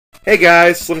Hey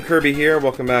guys, SlimKirby here.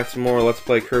 Welcome back to more Let's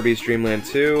Play Kirby's Dream Land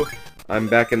 2. I'm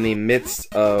back in the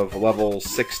midst of level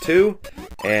 6-2,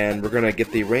 and we're going to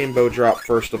get the rainbow drop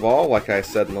first of all, like I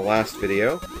said in the last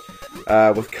video.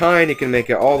 With Kine, you can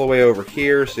make it all the way over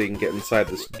here, so you can get inside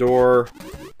this door.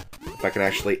 If I can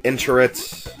actually enter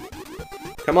it.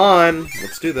 Come on,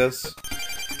 let's do this.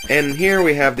 And here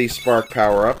we have the Spark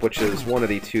power-up, which is one of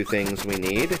the two things we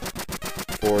need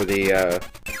for the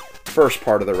first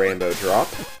part of the rainbow drop.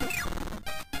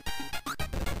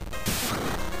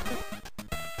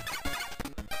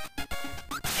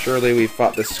 Surely we've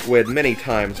fought this squid many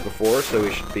times before, so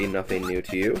we should be nothing new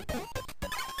to you.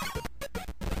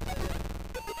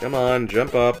 Come on,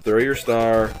 jump up, throw your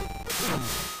star.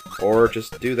 Or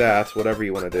just do that, whatever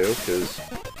you want to do, because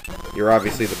you're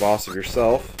obviously the boss of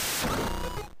yourself.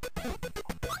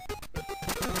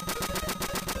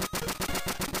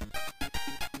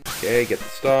 Okay, get the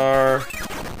star.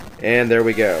 And there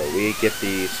we go. We get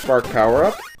the Spark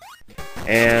power-up.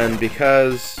 And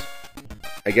because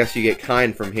I guess you get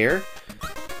Kine from here,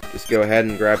 just go ahead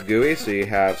and grab Gooey so you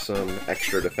have some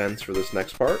extra defense for this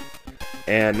next part.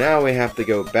 And now we have to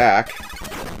go back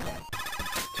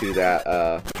to that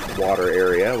water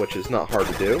area, which is not hard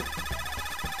to do.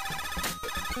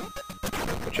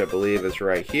 Which I believe is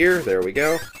right here. There we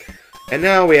go. And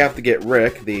now we have to get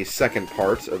Rick, the second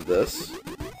part of this.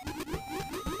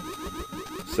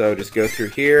 So just go through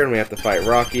here, and we have to fight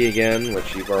Rocky again,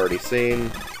 which you've already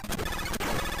seen.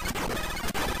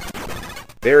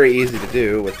 Very easy to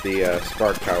do with the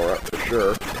Spark power-up, for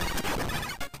sure.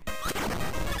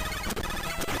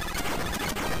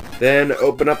 Then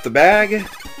open up the bag,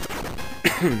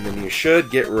 and you should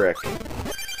get Rick.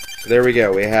 So there we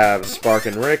go, we have Spark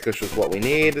and Rick, which is what we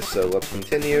need, so let's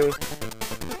continue.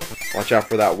 Watch out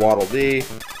for that Waddle Dee.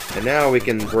 And now we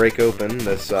can break open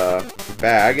this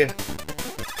bag.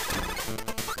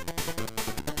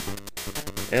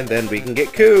 And then we can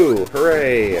get Coo!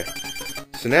 Hooray!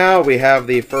 So now we have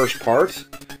the first part.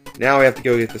 Now we have to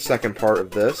go get the second part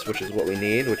of this, which is what we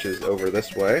need, which is over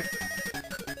this way.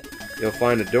 You'll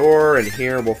find a door, and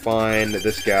here we'll find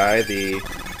this guy, the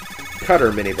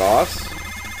Cutter mini-boss.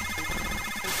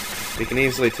 We can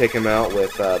easily take him out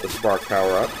with the Spark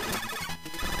power-up.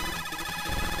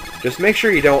 Just make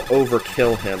sure you don't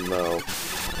overkill him, though,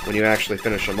 when you actually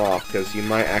finish him off, because you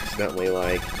might accidentally,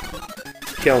 like,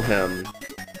 kill him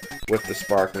with the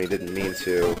Spark when he didn't mean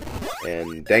to,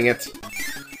 and dang it.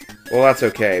 Well, that's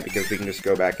okay, because we can just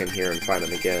go back in here and find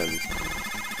him again.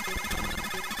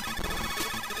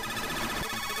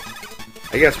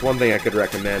 I guess one thing I could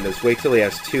recommend is wait till he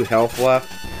has 2 health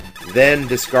left, then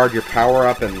discard your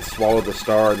power-up and swallow the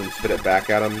star, and then spit it back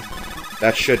at him.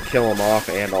 That should kill him off,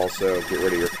 and also get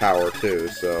rid of your power, too,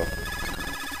 so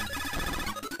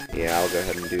yeah, I'll go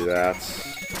ahead and do that.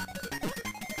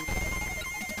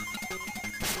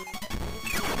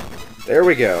 There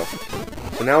we go.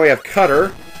 So now we have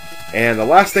Cutter, and the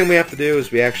last thing we have to do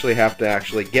is we have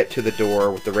to get to the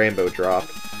door with the rainbow drop,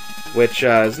 which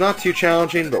is not too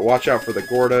challenging, but watch out for the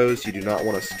Gordos. You do not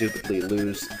want to stupidly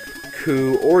lose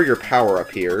Coo or your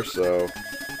power-up here, so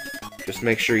just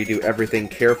make sure you do everything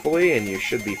carefully, and you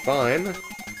should be fine.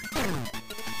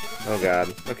 Oh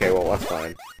god. Okay, well, that's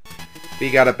fine. We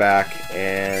got it back,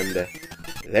 and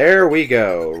there we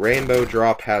go. Rainbow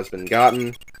drop has been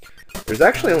gotten. There's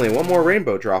actually only one more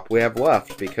rainbow drop we have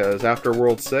left, because after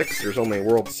World 6, there's only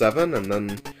World 7, and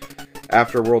then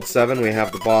after World 7, we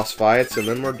have the boss fights, and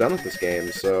then we're done with this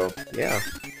game, so, yeah.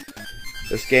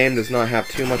 This game does not have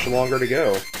too much longer to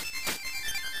go.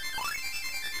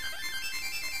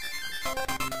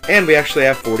 And we actually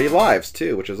have 40 lives,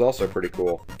 too, which is also pretty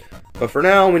cool. But for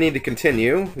now, we need to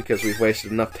continue, because we've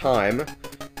wasted enough time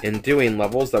in doing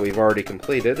levels that we've already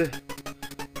completed.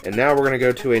 And now we're going to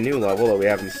go to a new level that we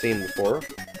haven't seen before.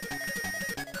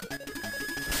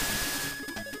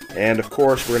 And of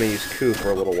course, we're going to use Coo for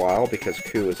a little while, because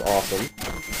Coo is awesome.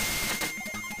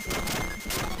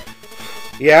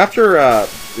 Yeah, after,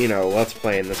 you know, Let's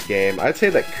Playing this game, I'd say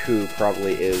that Coo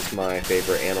probably is my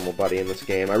favorite animal buddy in this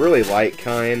game. I really like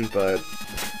Kine, but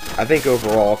I think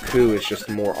overall, Coo is just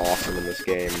more awesome in this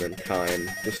game than Kine.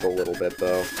 Just a little bit,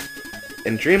 though.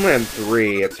 In Dreamland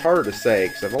 3, it's harder to say,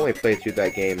 because I've only played through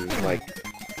that game, like,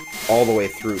 all the way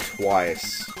through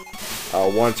twice.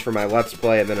 Once for my Let's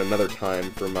Play, and then another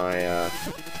time for my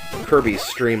Kirby's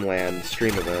Dreamland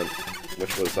stream event,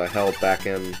 which was held back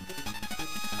in,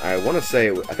 I want to say,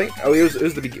 I think, oh, it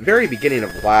was the very beginning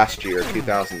of last year,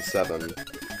 2007.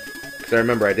 Because I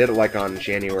remember I did it, like, on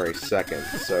January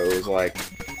 2nd, so it was, like,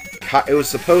 it was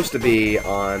supposed to be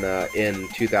on, in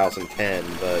 2010,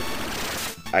 but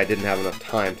I didn't have enough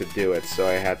time to do it, so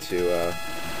I had to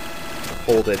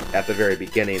pulled it at the very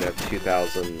beginning of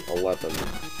 2011.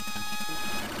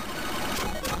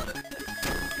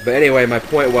 But anyway, my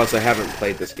point was I haven't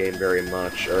played this game very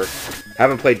much, or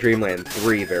haven't played Dreamland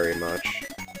 3 very much.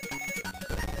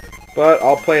 But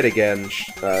I'll play it again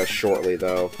shortly,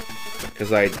 though,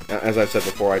 because as I've said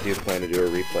before, I do plan to do a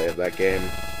replay of that game.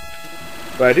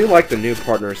 But I do like the new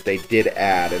partners they did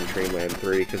add in Dreamland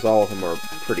 3, because all of them are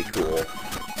pretty cool.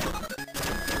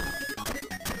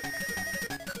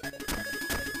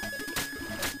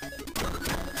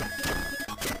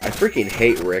 I freaking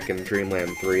hate Rick in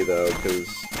Dreamland 3, though, because,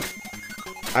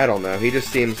 I don't know, he just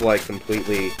seems like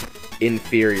completely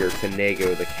inferior to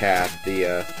Nago the cat,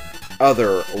 the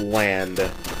other land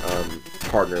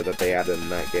partner that they added in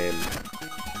that game.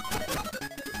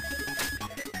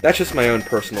 That's just my own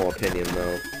personal opinion,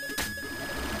 though.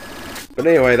 But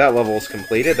anyway, that level is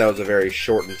completed. That was a very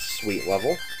short and sweet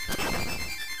level.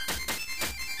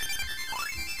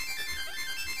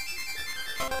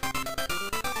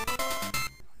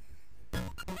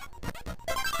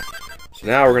 So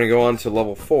now we're going to go on to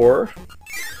level 4.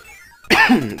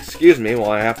 Excuse me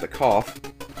while I have to cough.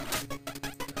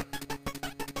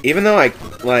 Even though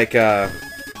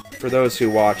for those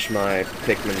who watch my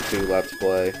Pikmin 2 Let's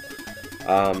Play,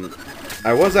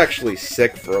 I was actually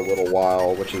sick for a little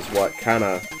while, which is what kind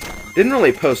of didn't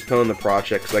really postpone the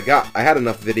project, because I had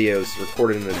enough videos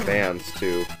recorded in advance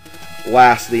to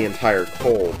last the entire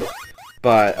cold.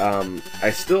 But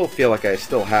I still feel like I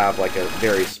still have like a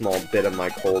very small bit of my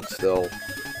cold still,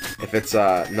 if it's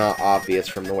not obvious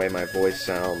from the way my voice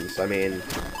sounds. I mean,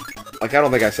 like, I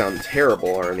don't think I sound terrible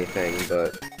or anything,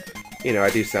 but you know,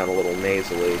 I do sound a little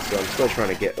nasally, so I'm still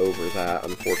trying to get over that,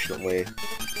 unfortunately.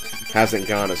 Hasn't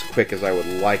gone as quick as I would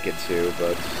like it to,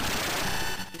 but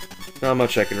not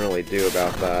much I can really do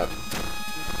about that.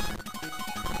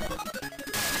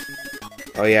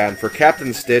 Oh yeah, and for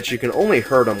Captain Stitch, you can only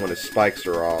hurt him when his spikes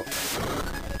are off,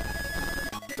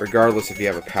 regardless if you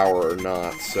have a power or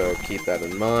not, so keep that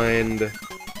in mind.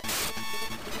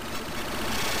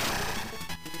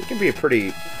 He can be a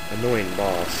pretty annoying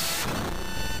boss.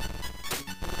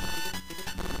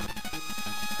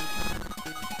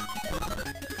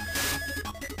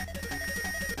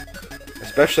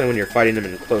 Especially when you're fighting him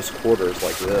in close quarters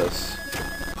like this.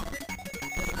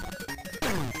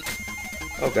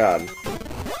 Oh god.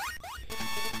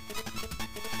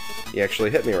 He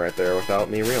actually hit me right there without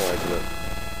me realizing it.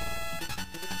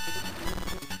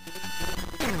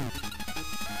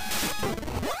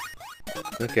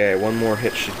 Okay, one more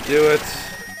hit should do it.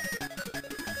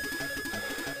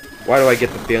 Why do I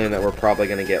get the feeling that we're probably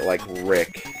going to get, like,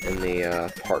 Rick in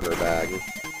the partner bag?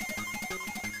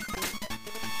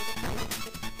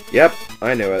 Yep,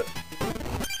 I knew it.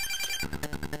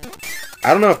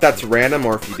 I don't know if that's random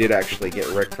or if you did actually get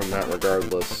Rick from that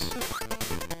regardless.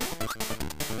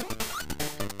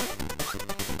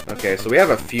 Okay, so we have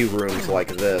a few rooms like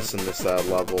this in this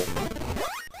level.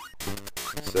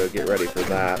 So get ready for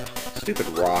that. Stupid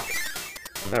rock.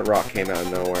 That rock came out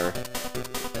of nowhere.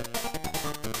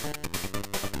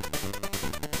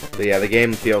 But yeah, the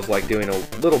game feels like doing a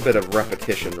little bit of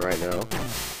repetition right now.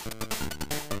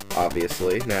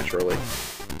 Obviously, naturally.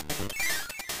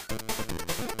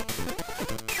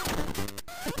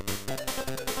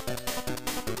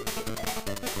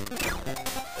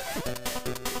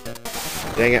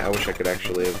 Dang it, I wish I could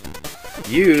actually have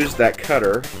used that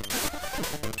cutter.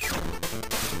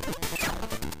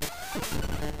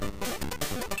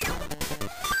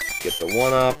 Get the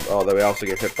 1-up, although we also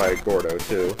get hit by a Gordo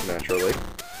too, naturally.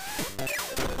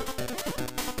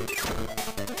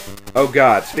 Oh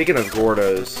god, speaking of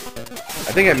Gordos,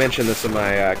 I think I mentioned this in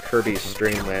my Kirby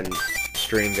Streamland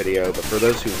stream video, but for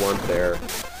those who weren't there,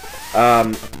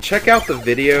 check out the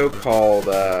video called,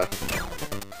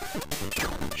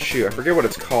 shoot, I forget what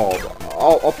it's called.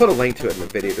 I'll put a link to it in the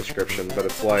video description, but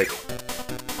it's like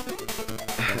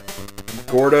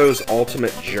Gordo's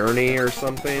Ultimate Journey or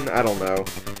something? I don't know.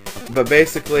 But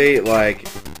basically,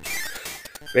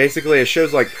 it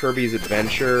shows like Kirby's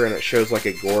adventure, and it shows like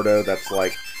a Gordo that's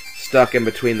like stuck in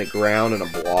between the ground and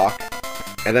a block.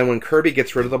 And then when Kirby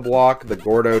gets rid of the block, the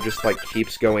Gordo just like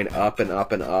keeps going up and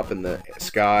up and up in the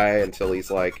sky until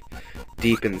he's like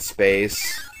deep in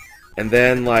space. And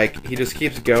then like he just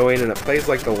keeps going, and it plays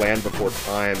like the Land Before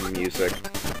Time music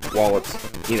while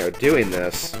it's, you know, doing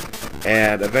this.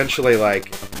 And eventually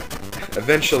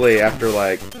after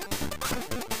like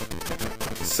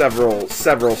several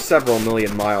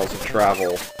million miles of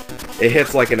travel, it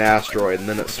hits like an asteroid, and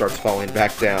then it starts falling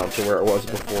back down to where it was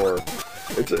before.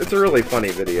 It's a really funny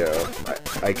video.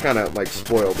 I kind of like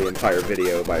spoiled the entire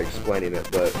video by explaining it,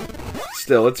 but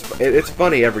still, it's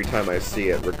funny every time I see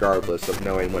it, regardless of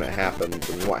knowing when it happens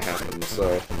and what happens.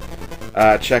 So,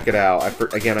 check it out.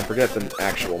 Again, I forget the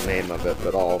actual name of it,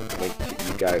 but I'll link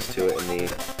you guys to it in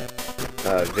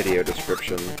the video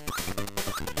description.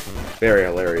 Very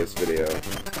hilarious video.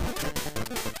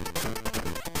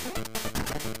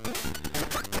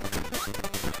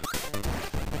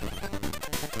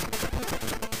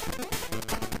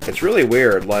 It's really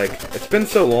weird, like, it's been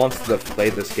so long since I've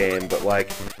played this game, but,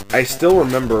 like, I still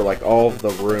remember, like, all of the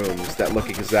rooms that look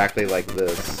exactly like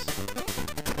this.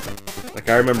 Like,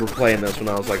 I remember playing this when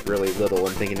I was, like, really little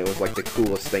and thinking it was, like, the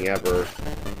coolest thing ever.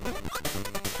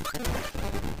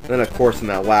 And then, of course, in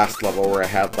that last level where I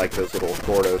had, like, those little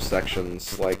Gordo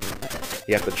sections, like,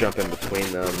 you have to jump in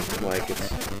between them. Like,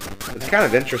 it's kind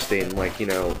of interesting, like, you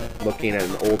know, looking at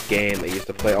an old game that you used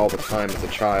to play all the time as a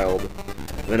child.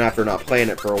 And then after not playing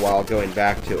it for a while, going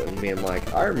back to it and being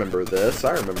like, I remember this,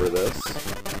 I remember this.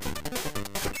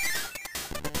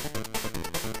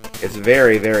 It's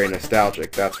very, very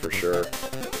nostalgic, that's for sure.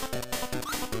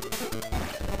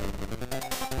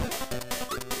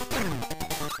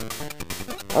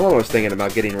 I'm almost thinking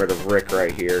about getting rid of Rick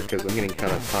right here, because I'm getting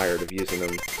kind of tired of using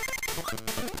him.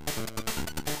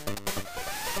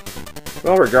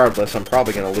 Well, regardless, I'm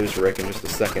probably going to lose Rick in just a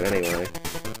second anyway.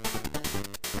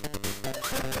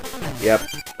 Yep,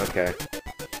 okay.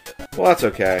 Well, that's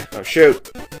okay. Oh, shoot!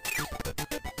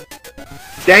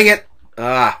 Dang it!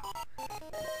 Ah!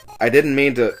 I didn't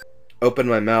mean to open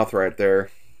my mouth right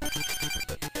there.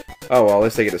 Oh, well, at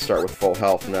least I get to start with full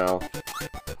health now.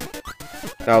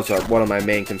 That was one of my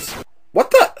main What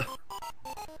the?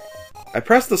 I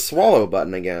pressed the swallow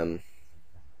button again.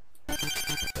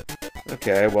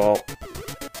 Okay, well...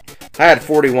 I had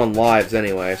 41 lives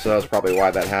anyway, so that was probably why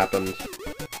that happened.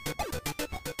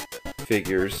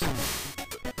 Figures.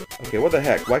 Okay, what the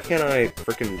heck? Why can't I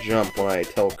frickin' jump when I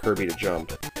tell Kirby to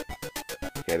jump?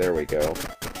 Okay, there we go.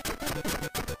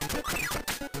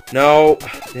 No!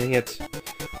 Dang it.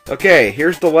 Okay,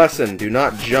 here's the lesson. Do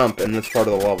not jump in this part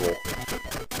of the level.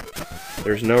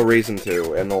 There's no reason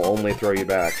to, and they'll only throw you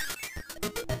back.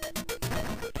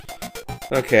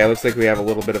 Okay, looks like we have a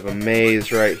little bit of a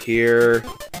maze right here.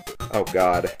 Oh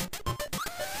god.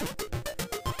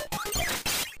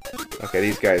 Okay,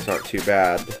 these guys aren't too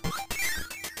bad.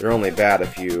 They're only bad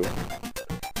if you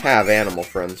have animal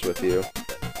friends with you.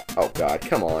 Oh god,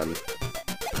 come on.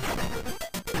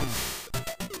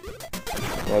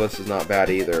 Well, this is not bad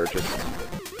either. Just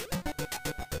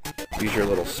use your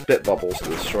little spit bubbles to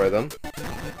destroy them.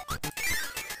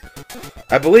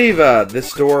 I believe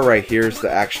this door right here is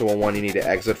the actual one you need to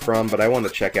exit from, but I want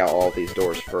to check out all of these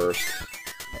doors first.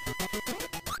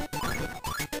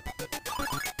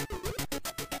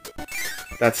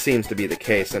 That seems to be the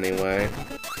case anyway.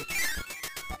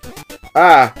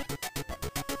 Ah!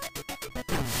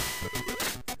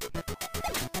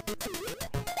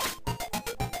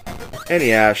 And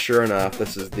yeah, sure enough,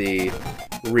 this is the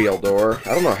real door.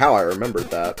 I don't know how I remembered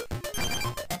that.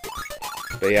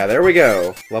 But yeah, there we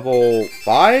go. Level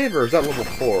 5? Or is that level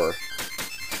 4?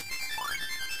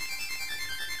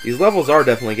 These levels are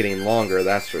definitely getting longer,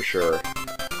 that's for sure.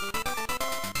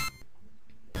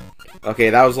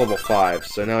 Okay, that was level 5.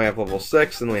 So now we have level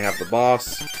 6, and we have the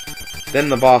boss. Then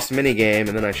the boss minigame,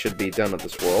 and then I should be done with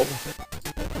this world.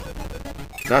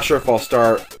 Not sure if I'll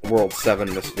start World 7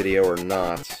 in this video or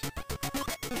not.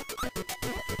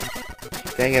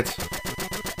 Dang it.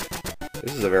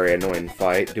 This is a very annoying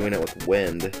fight, doing it with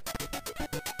wind.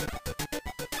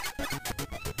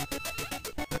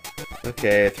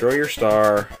 Okay, throw your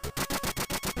star.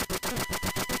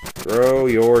 Throw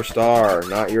your star,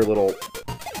 not your little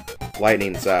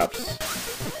lightning zaps.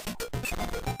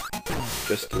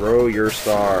 Just throw your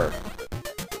star.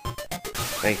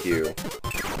 Thank you.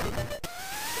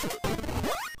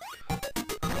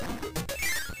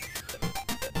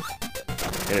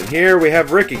 And in here we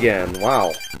have Rick again.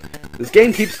 Wow. This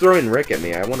game keeps throwing Rick at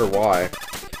me. I wonder why.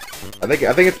 I think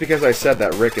it's because I said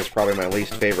that Rick is probably my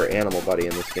least favorite animal buddy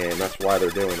in this game. That's why they're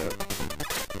doing it.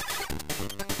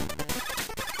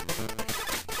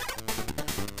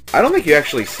 I don't think you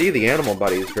actually see the animal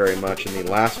buddies very much in the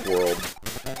last world.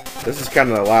 This is kind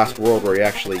of the last world where you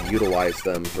actually utilize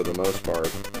them for the most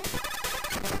part.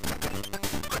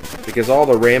 Because all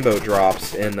the rainbow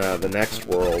drops in the next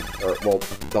world, or, well,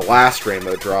 the last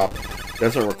rainbow drop,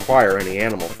 doesn't require any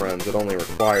animal friends. It only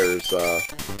requires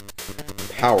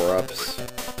power-ups.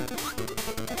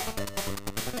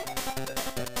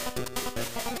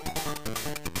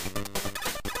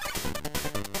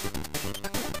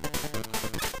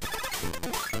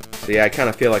 So yeah, I kind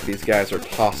of feel like these guys are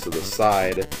tossed to the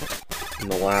side in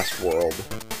the last world.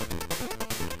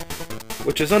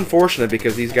 Which is unfortunate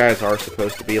because these guys are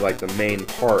supposed to be like the main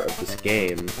part of this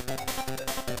game.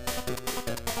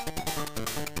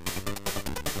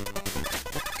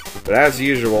 But as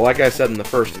usual, like I said in the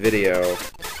first video,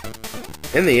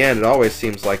 in the end it always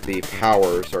seems like the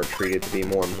powers are treated to be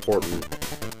more important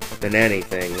than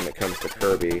anything when it comes to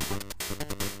Kirby.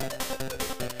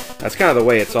 That's kind of the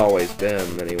way it's always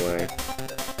been, anyway.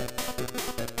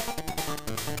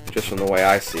 Just from the way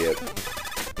I see it.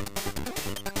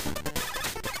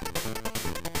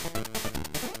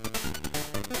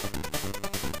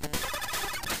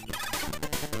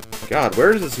 God,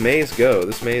 where does this maze go?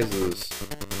 This maze is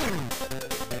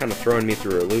kind of throwing me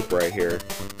through a loop right here.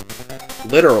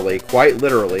 Literally, quite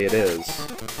literally, it is.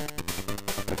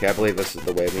 Okay, I believe this is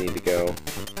the way we need to go.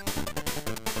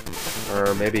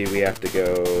 Or maybe we have to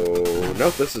go...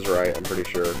 Nope, this is right, I'm pretty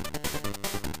sure.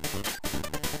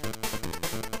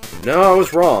 No, I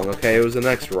was wrong. Okay, it was the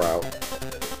next route.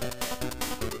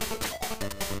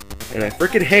 And I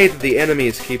freaking hate that the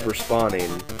enemies keep respawning.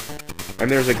 I mean,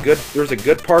 there's a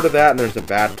good part of that, and there's a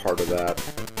bad part of that.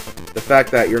 The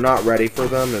fact that you're not ready for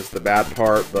them is the bad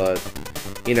part, but,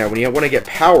 you know, when you want to get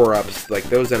power-ups, like,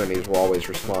 those enemies will always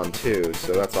respawn too,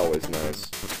 so that's always nice.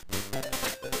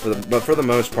 But for the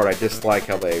most part, I dislike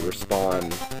how they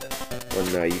respawn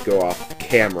when you go off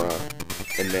camera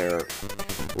in their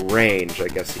range, I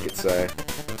guess you could say.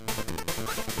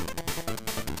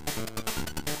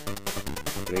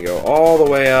 And you go all the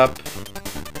way up.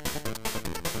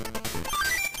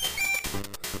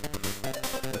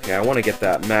 Okay, I want to get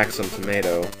that Maxim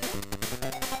tomato.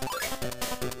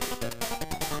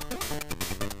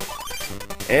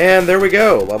 And there we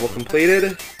go, level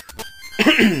completed.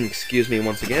 Excuse me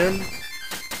once again.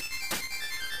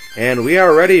 And we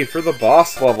are ready for the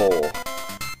boss level.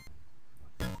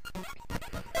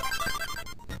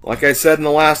 Like I said in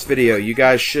the last video, you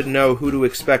guys should know who to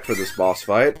expect for this boss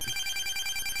fight.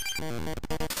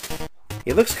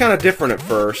 He looks kind of different at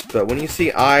first, but when you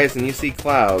see eyes and you see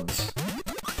clouds,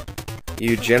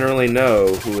 you generally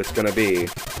know who it's going to be.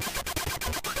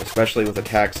 Especially with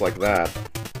attacks like that.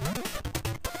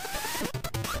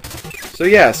 So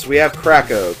yes, we have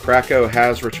Kracko. Kracko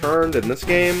has returned in this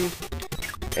game,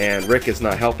 and Rick is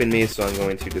not helping me, so I'm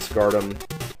going to discard him.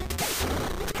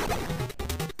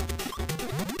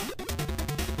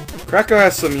 Kracko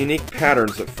has some unique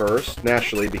patterns at first,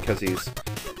 naturally because he's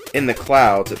in the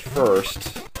clouds at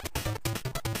first.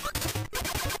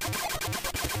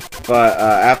 But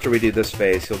after we do this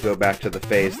phase, he'll go back to the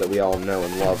phase that we all know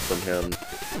and love from him.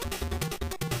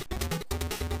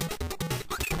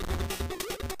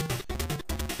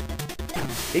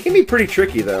 He can be pretty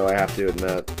tricky, though, I have to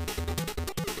admit.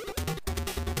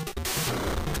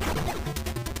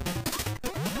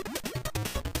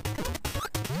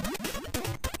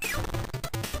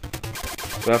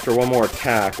 So after one more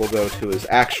attack, we'll go to his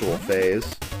actual phase.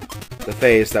 The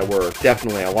phase that we're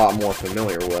definitely a lot more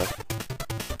familiar with.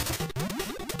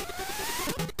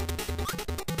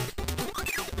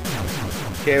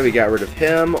 Okay, we got rid of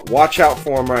him. Watch out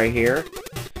for him right here,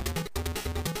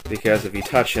 because if you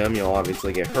touch him, you'll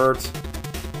obviously get hurt.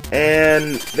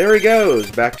 And there he goes,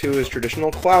 back to his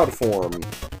traditional cloud form.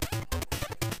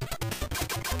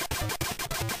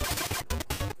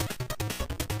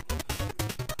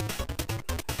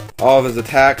 All of his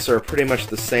attacks are pretty much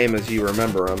the same as you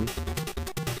remember him.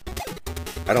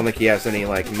 I don't think he has any,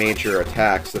 like, major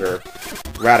attacks that are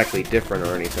radically different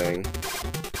or anything.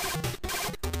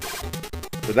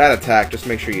 For that attack, just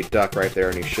make sure you duck right there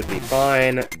and you should be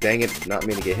fine. Dang it, not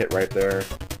mean to get hit right there.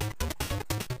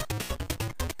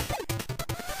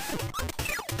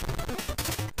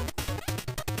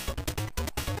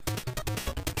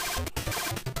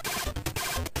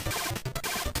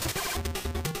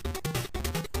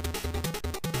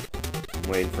 I'm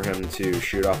waiting for him to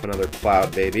shoot off another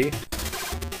cloud baby,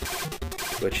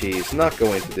 which he's not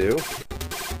going to do.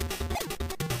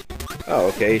 Oh,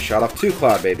 okay, he shot off 2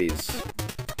 cloud babies.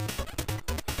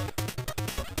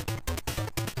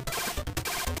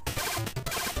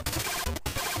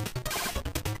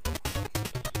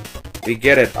 We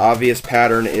get it. Obvious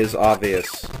pattern is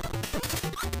obvious.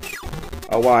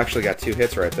 Oh, wow, I actually got 2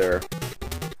 hits right there.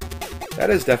 That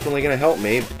is definitely going to help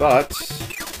me, but...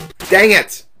 Dang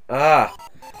it! Ah!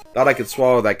 Thought I could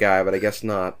swallow that guy, but I guess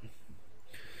not.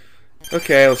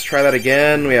 Okay, let's try that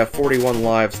again. We have 41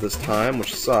 lives this time,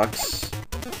 which sucks.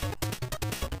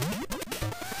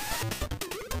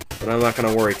 But I'm not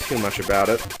going to worry too much about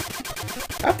it.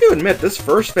 I have to admit, this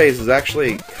first phase is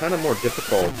actually kind of more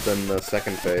difficult than the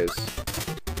second phase.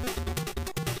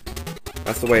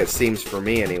 That's the way it seems for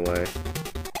me, anyway.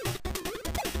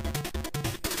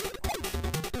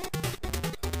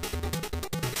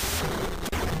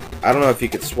 I don't know if you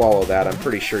could swallow that. I'm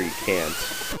pretty sure you can't.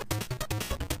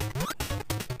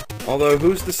 Although,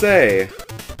 who's to say?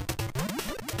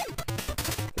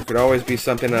 There could always be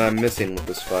something that I'm missing with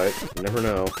this fight. You never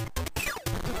know.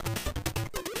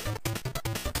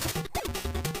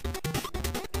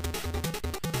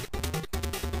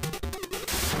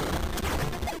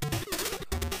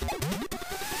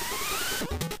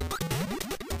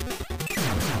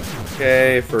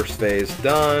 Okay, first phase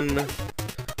done.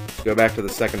 Let's go back to the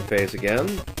second phase again.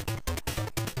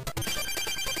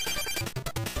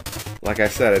 Like I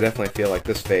said, I definitely feel like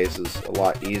this phase is a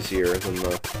lot easier than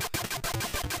the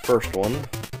first one.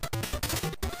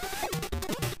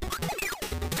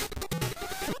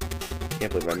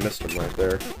 Can't believe I missed him right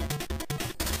there.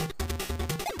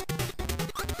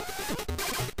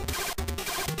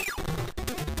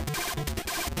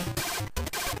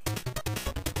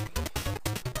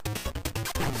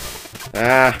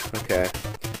 Ah, okay.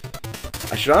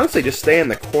 I should honestly just stay in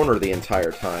the corner the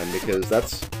entire time, because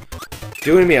that's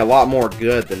doing me a lot more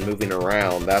good than moving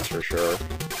around, that's for sure.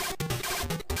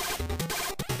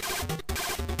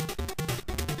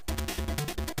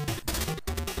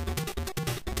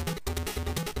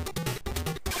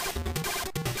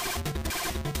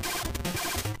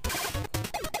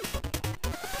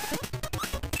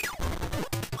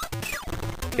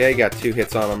 Okay, got 2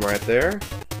 hits on him right there.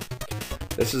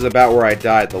 This is about where I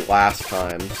died the last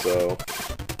time, so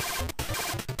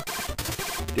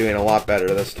doing a lot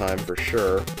better this time for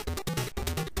sure.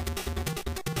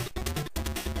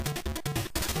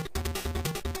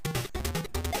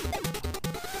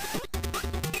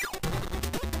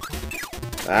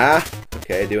 Ah,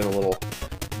 okay, doing a little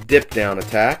dip down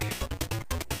attack.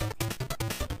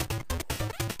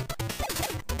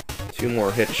 2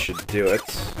 more hits should do it.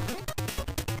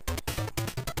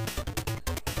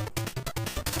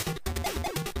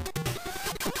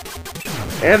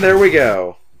 And there we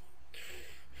go.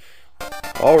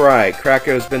 Alright,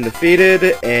 Krako's been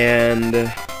defeated,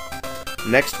 and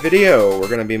next video, we're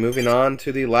going to be moving on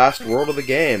to the last world of the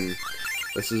game.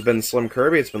 This has been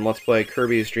SlimKirby. It's been Let's Play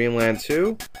Kirby's Dream Land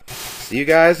 2. See you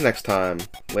guys next time.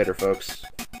 Later, folks.